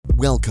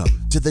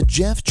Welcome to the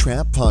Jeff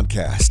Trapp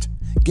Podcast.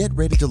 Get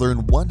ready to learn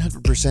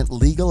 100%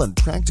 legal and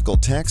practical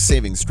tax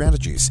saving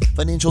strategies,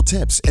 financial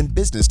tips, and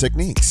business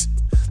techniques.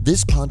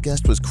 This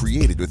podcast was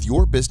created with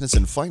your business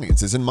and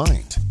finances in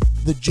mind.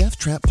 The Jeff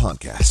Trapp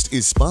Podcast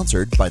is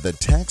sponsored by the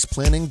Tax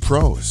Planning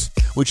Pros,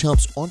 which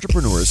helps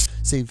entrepreneurs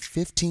save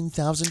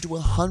 $15,000 to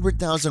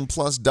 $100,000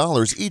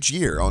 plus each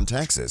year on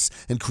taxes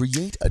and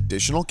create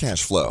additional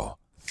cash flow.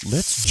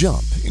 Let's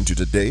jump into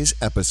today's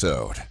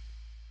episode.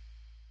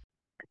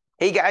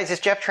 Hey guys, it's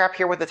Jeff Trapp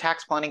here with the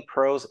Tax Planning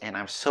Pros, and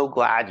I'm so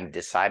glad you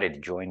decided to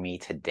join me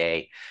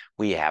today.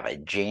 We have a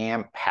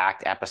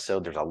jam-packed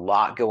episode. There's a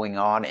lot going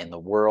on in the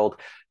world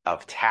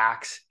of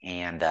tax,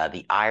 and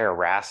the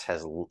IRS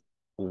has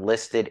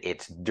listed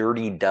its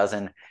dirty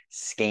dozen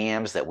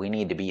scams that we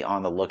need to be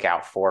on the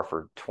lookout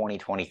for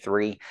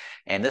 2023.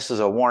 And this is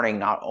a warning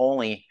not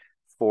only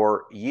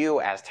for you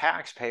as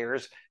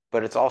taxpayers,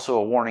 but it's also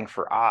a warning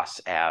for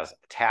us as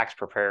tax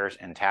preparers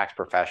and tax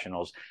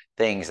professionals,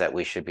 things that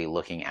we should be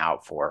looking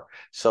out for.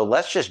 So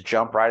let's just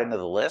jump right into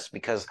the list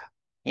because,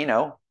 you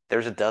know,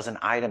 there's a dozen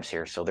items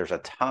here. So there's a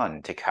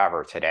ton to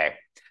cover today.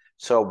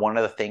 So one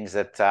of the things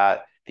that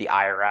the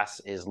IRS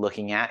is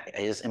looking at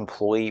is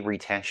employee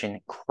retention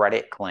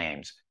credit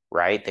claims,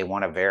 right? They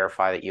want to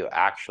verify that you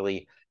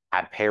actually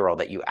had payroll,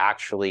 that you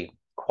actually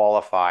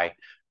qualify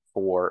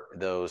for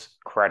those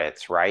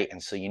credits, right?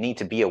 And so you need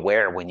to be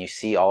aware when you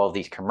see all of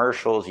these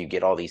commercials, you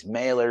get all these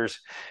mailers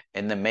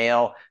in the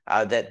mail,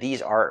 that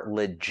these are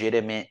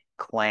legitimate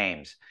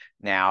claims.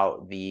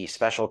 Now, the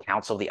special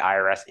counsel of the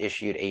IRS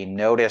issued a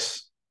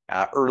notice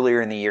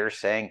earlier in the year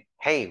saying,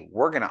 hey,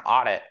 we're going to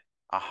audit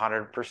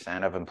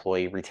 100% of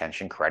employee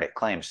retention credit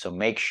claims. So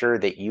make sure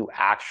that you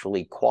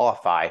actually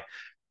qualify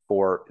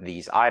for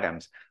these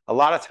items. A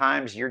lot of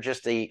times you're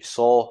just a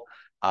sole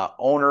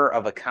owner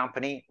of a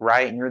company,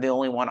 right? And you're the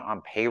only one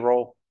on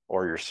payroll,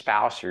 or your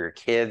spouse or your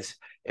kids.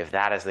 If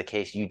that is the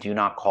case, you do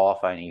not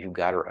qualify and you've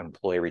got an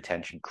employee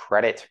retention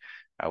credit.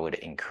 I would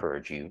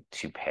encourage you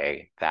to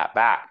pay that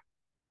back.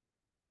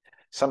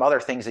 Some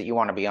other things that you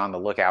want to be on the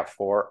lookout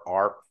for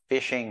are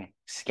phishing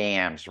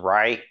scams,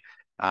 right?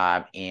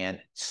 And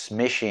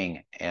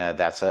smishing.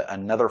 That's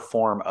another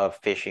form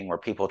of phishing where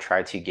people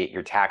try to get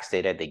your tax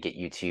data. They get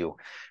you to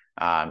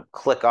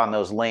click on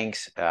those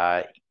links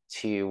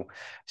to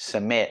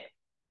submit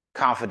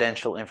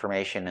confidential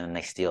information, and then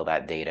they steal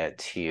that data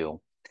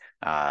to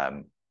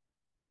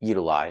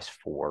utilize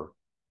for,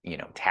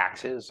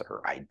 taxes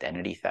or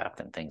identity theft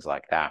and things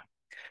like that.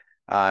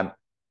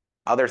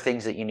 Other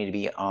things that you need to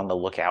be on the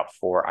lookout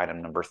for,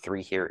 item number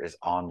 3 here, is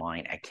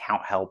online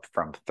account help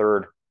from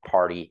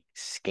third-party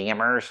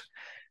scammers.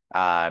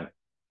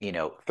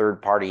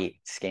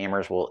 Third-party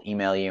scammers will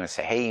email you and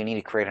say, hey, you need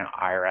to create an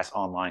IRS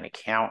online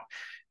account.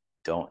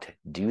 Don't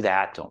do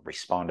that. Don't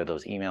respond to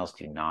those emails.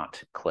 Do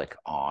not click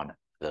on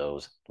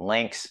those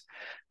links.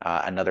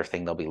 Another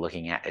thing they'll be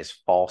looking at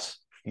is false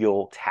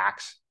fuel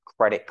tax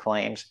credit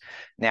claims.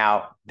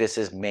 Now, this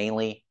is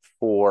mainly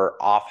for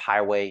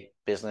off-highway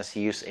business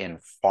use in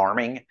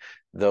farming.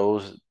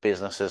 Those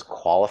businesses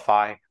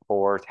qualify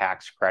for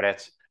tax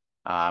credits,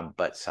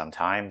 but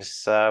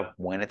sometimes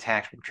when a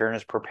tax return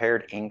is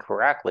prepared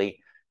incorrectly,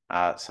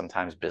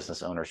 sometimes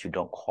business owners who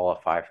don't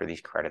qualify for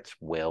these credits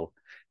will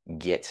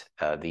get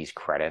these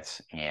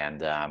credits,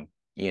 and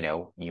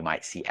you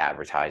might see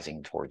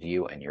advertising towards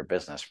you and your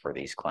business for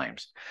these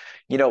claims.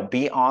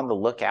 Be on the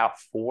lookout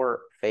for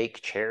fake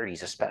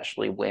charities,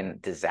 especially when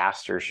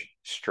disasters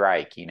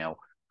strike,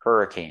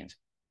 hurricanes,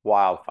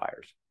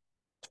 wildfires,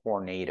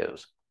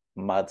 tornadoes,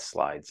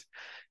 mudslides.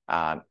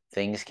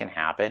 Things can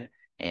happen,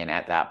 and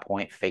at that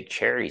point, fake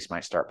charities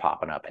might start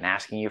popping up and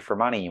asking you for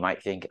money. You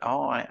might think,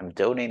 oh, I'm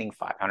donating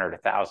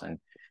 $500, $1,000,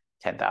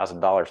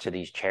 $10,000 to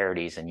these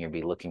charities, and you'll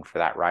be looking for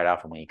that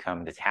write-off. And when you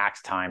come to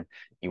tax time,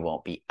 you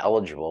won't be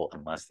eligible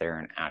unless they're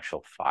an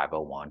actual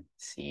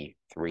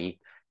 501c3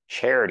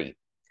 charity.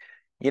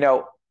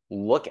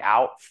 Look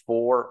out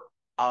for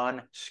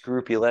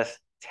unscrupulous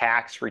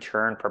tax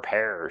return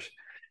preparers.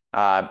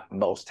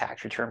 Most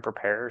tax return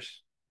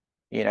preparers,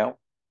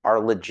 are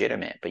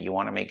legitimate, but you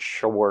want to make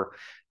sure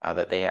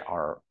that they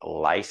are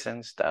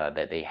licensed,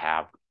 that they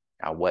have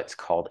what's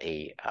called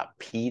a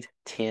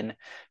PTIN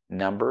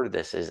number.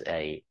 This is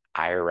a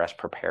IRS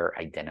preparer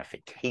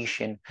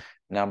identification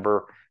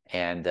number.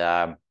 And,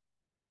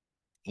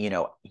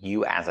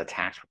 you as a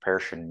tax preparer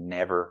should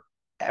never,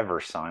 ever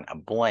sign a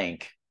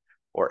blank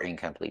or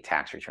incomplete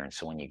tax return.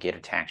 So when you get a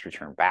tax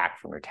return back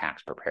from your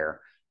tax preparer,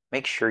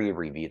 make sure you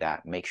review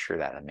that. Make sure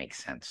that it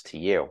makes sense to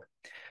you.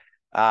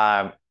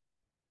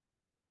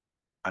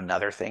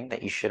 Another thing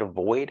that you should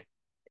avoid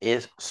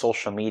is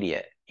social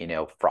media,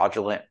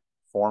 fraudulent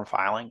form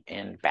filing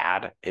and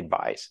bad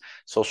advice.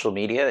 Social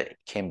media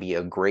can be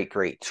a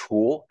great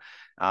tool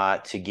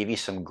to give you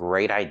some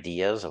great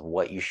ideas of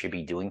what you should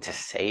be doing to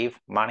save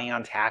money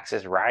on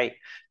taxes, right?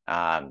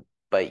 But,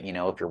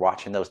 if you're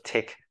watching those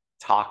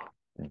TikTok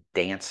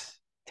dance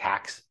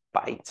tax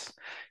bites,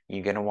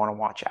 you're going to want to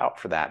watch out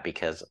for that,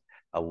 because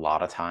a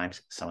lot of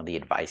times some of the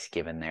advice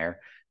given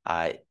there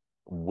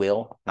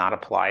will not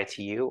apply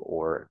to you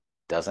or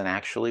doesn't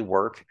actually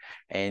work.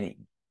 And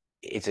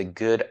it's a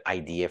good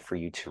idea for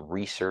you to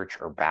research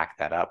or back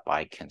that up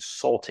by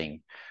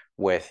consulting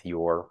with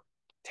your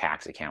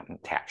tax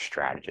accountant, tax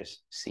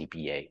strategist,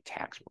 CPA,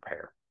 tax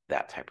preparer,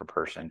 that type of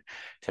person,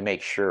 to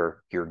make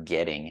sure you're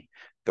getting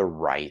the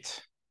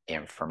right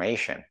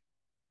information.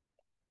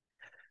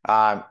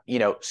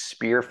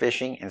 Spear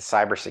phishing and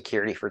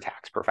cybersecurity for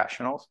tax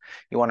professionals.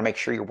 You want to make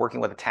sure you're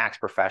working with a tax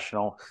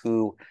professional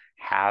who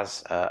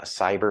has a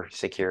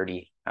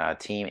cybersecurity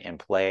team in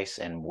place.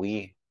 And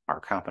our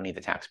company,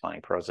 the Tax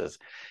Planning Pros, is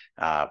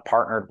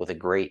partnered with a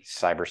great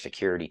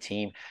cybersecurity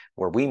team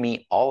where we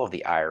meet all of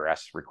the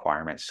IRS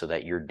requirements so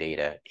that your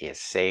data is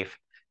safe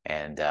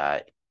and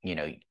it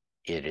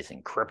is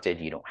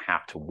encrypted. You don't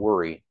have to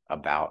worry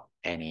about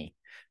any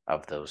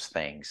of those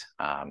things.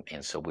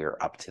 And so we're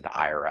up to the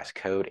IRS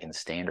code and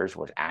standards,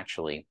 which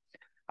actually,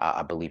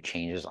 I believe,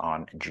 changes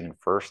on June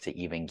 1st to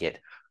even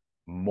get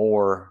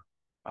more,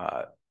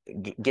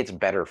 gets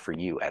better for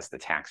you as the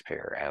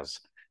taxpayer, as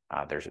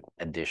there's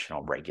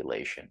additional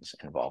regulations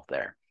involved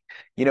there.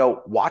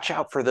 Watch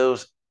out for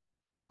those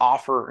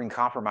offer and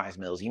compromise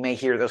mills. You may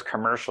hear those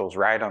commercials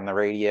right on the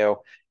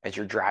radio as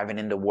you're driving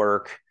into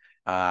work.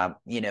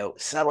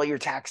 Settle your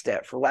tax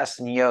debt for less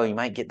than you owe. You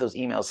might get those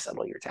emails,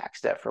 settle your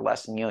tax debt for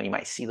less than you owe. You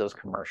might see those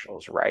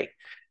commercials, right?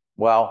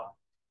 Well,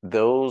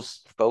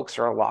 those folks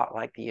are a lot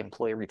like the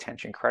employee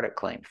retention credit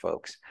claim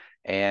folks.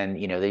 And,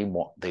 they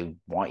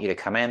want you to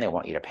come in, they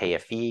want you to pay a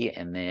fee,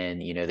 and then,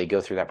 they go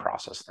through that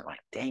process. They're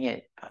like, dang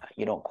it,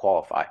 you don't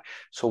qualify.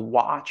 So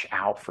watch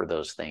out for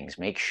those things.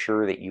 Make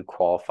sure that you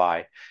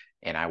qualify.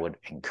 And I would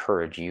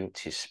encourage you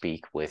to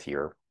speak with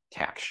your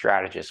tax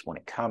strategist when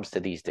it comes to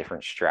these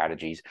different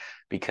strategies,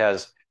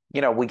 because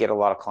we get a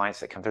lot of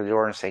clients that come through the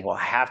door and say, well,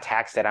 I have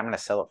tax debt, I'm going to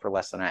sell it for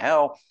less than I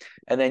owe.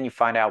 And then you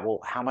find out, well,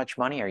 how much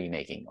money are you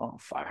making? Oh,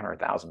 $500,000,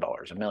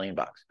 $1 million.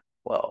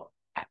 Well,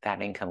 at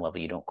that income level,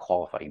 you don't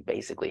qualify. You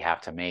basically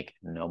have to make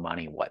no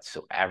money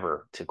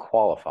whatsoever to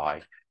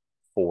qualify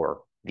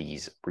for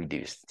these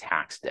reduced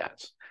tax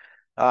debts.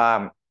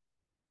 Now,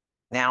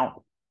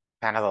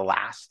 kind of the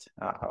last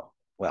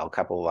a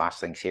couple of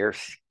last things here.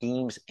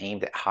 Schemes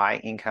aimed at high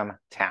income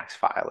tax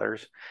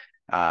filers.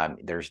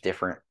 There's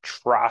different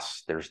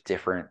trusts. There's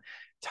different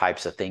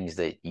types of things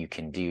that you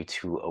can do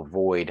to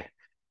avoid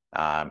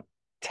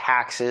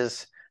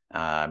taxes.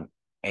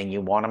 And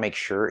you want to make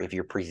sure if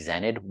you're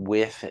presented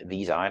with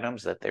these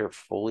items that they're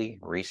fully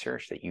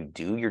researched, that you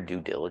do your due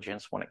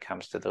diligence when it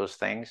comes to those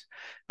things.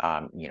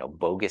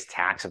 Bogus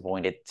tax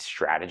avoidance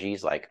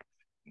strategies like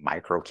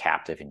micro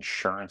captive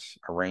insurance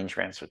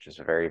arrangements, which is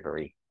very,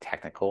 very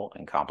technical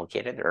and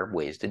complicated. There are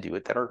ways to do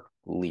it that are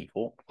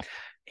legal.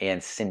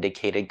 And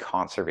syndicated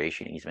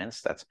conservation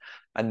easements. That's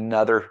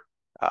another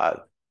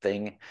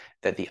thing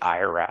that the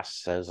IRS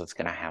says it's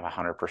going to have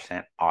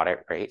 100%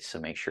 audit rate. So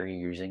make sure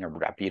you're using a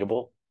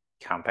reputable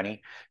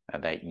company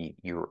that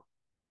you're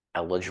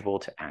eligible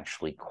to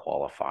actually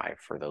qualify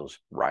for those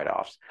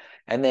write-offs.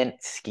 And then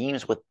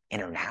schemes with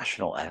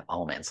international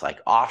elements like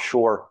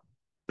offshore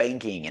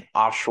banking and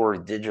offshore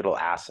digital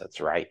assets,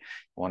 right?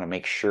 You want to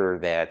make sure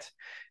that,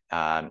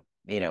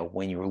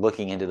 when you're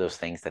looking into those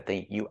things,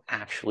 that you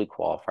actually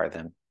qualify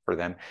for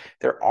them.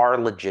 There are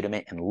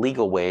legitimate and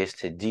legal ways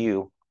to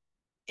do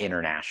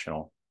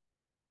international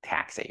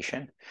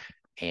taxation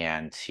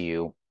and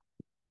to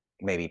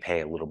maybe pay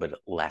a little bit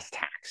less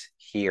tax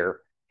here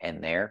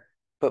and there,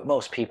 but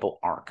most people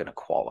aren't going to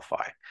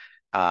qualify.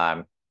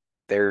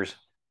 There's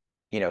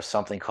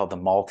something called the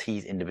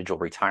Maltese Individual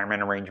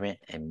Retirement Arrangement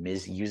and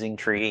Misusing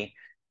Treaty.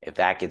 If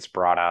that gets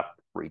brought up,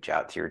 reach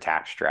out to your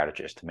tax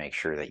strategist to make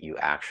sure that you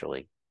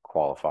actually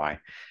qualify.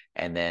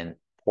 And then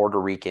Puerto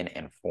Rican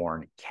and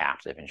foreign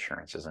captive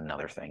insurance is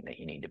another thing that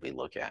you need to be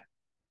looking at.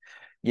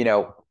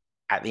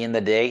 At the end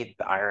of the day,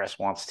 the IRS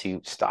wants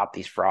to stop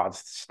these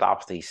frauds,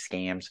 stop these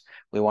scams.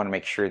 We want to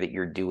make sure that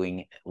you're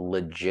doing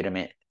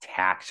legitimate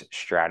tax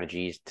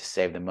strategies to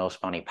save the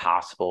most money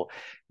possible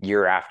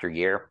year after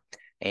year.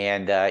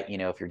 And,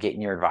 if you're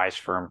getting your advice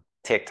from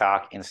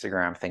TikTok,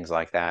 Instagram, things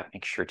like that,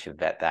 make sure to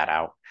vet that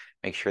out.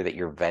 Make sure that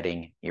you're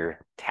vetting your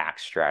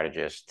tax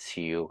strategist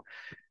to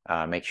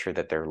make sure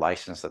that they're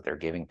licensed, that they're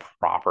giving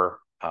proper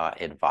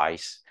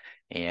advice,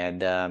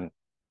 and,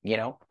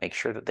 make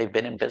sure that they've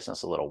been in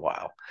business a little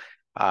while.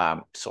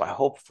 So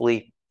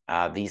hopefully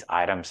these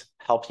items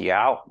help you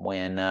out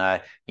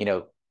when,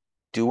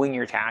 doing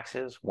your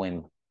taxes,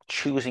 when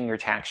choosing your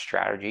tax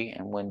strategy,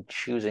 and when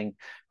choosing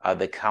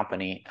the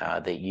company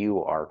that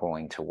you are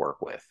going to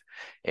work with.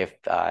 If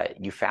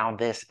you found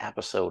this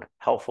episode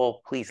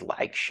helpful, please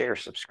like, share,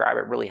 subscribe.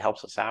 It really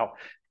helps us out.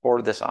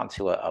 Forward this on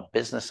to a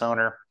business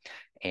owner.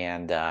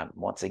 And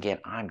once again,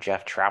 I'm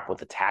Jeff Trapp with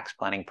the Tax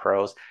Planning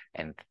Pros,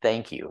 and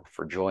thank you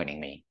for joining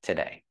me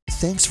today.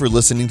 Thanks for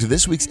listening to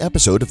this week's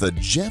episode of the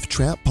Jeff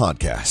Trapp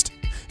Podcast.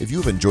 If you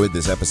have enjoyed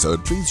this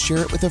episode, please share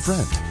it with a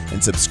friend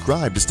and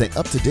subscribe to stay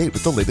up to date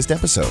with the latest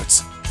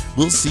episodes.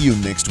 We'll see you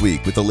next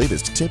week with the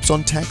latest tips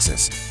on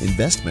taxes,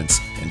 investments,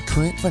 and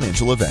current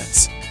financial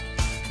events.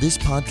 This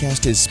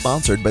podcast is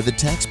sponsored by the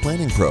Tax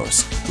Planning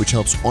Pros, which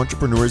helps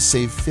entrepreneurs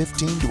save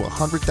 $15,000 to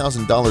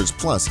 $100,000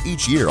 plus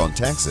each year on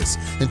taxes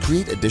and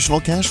create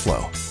additional cash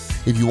flow.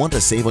 If you want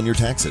to save on your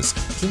taxes,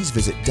 please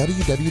visit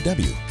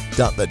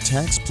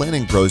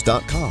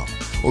www.thetaxplanningpros.com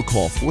or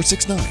call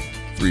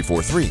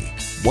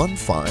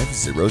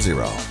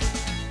 469-343-1500.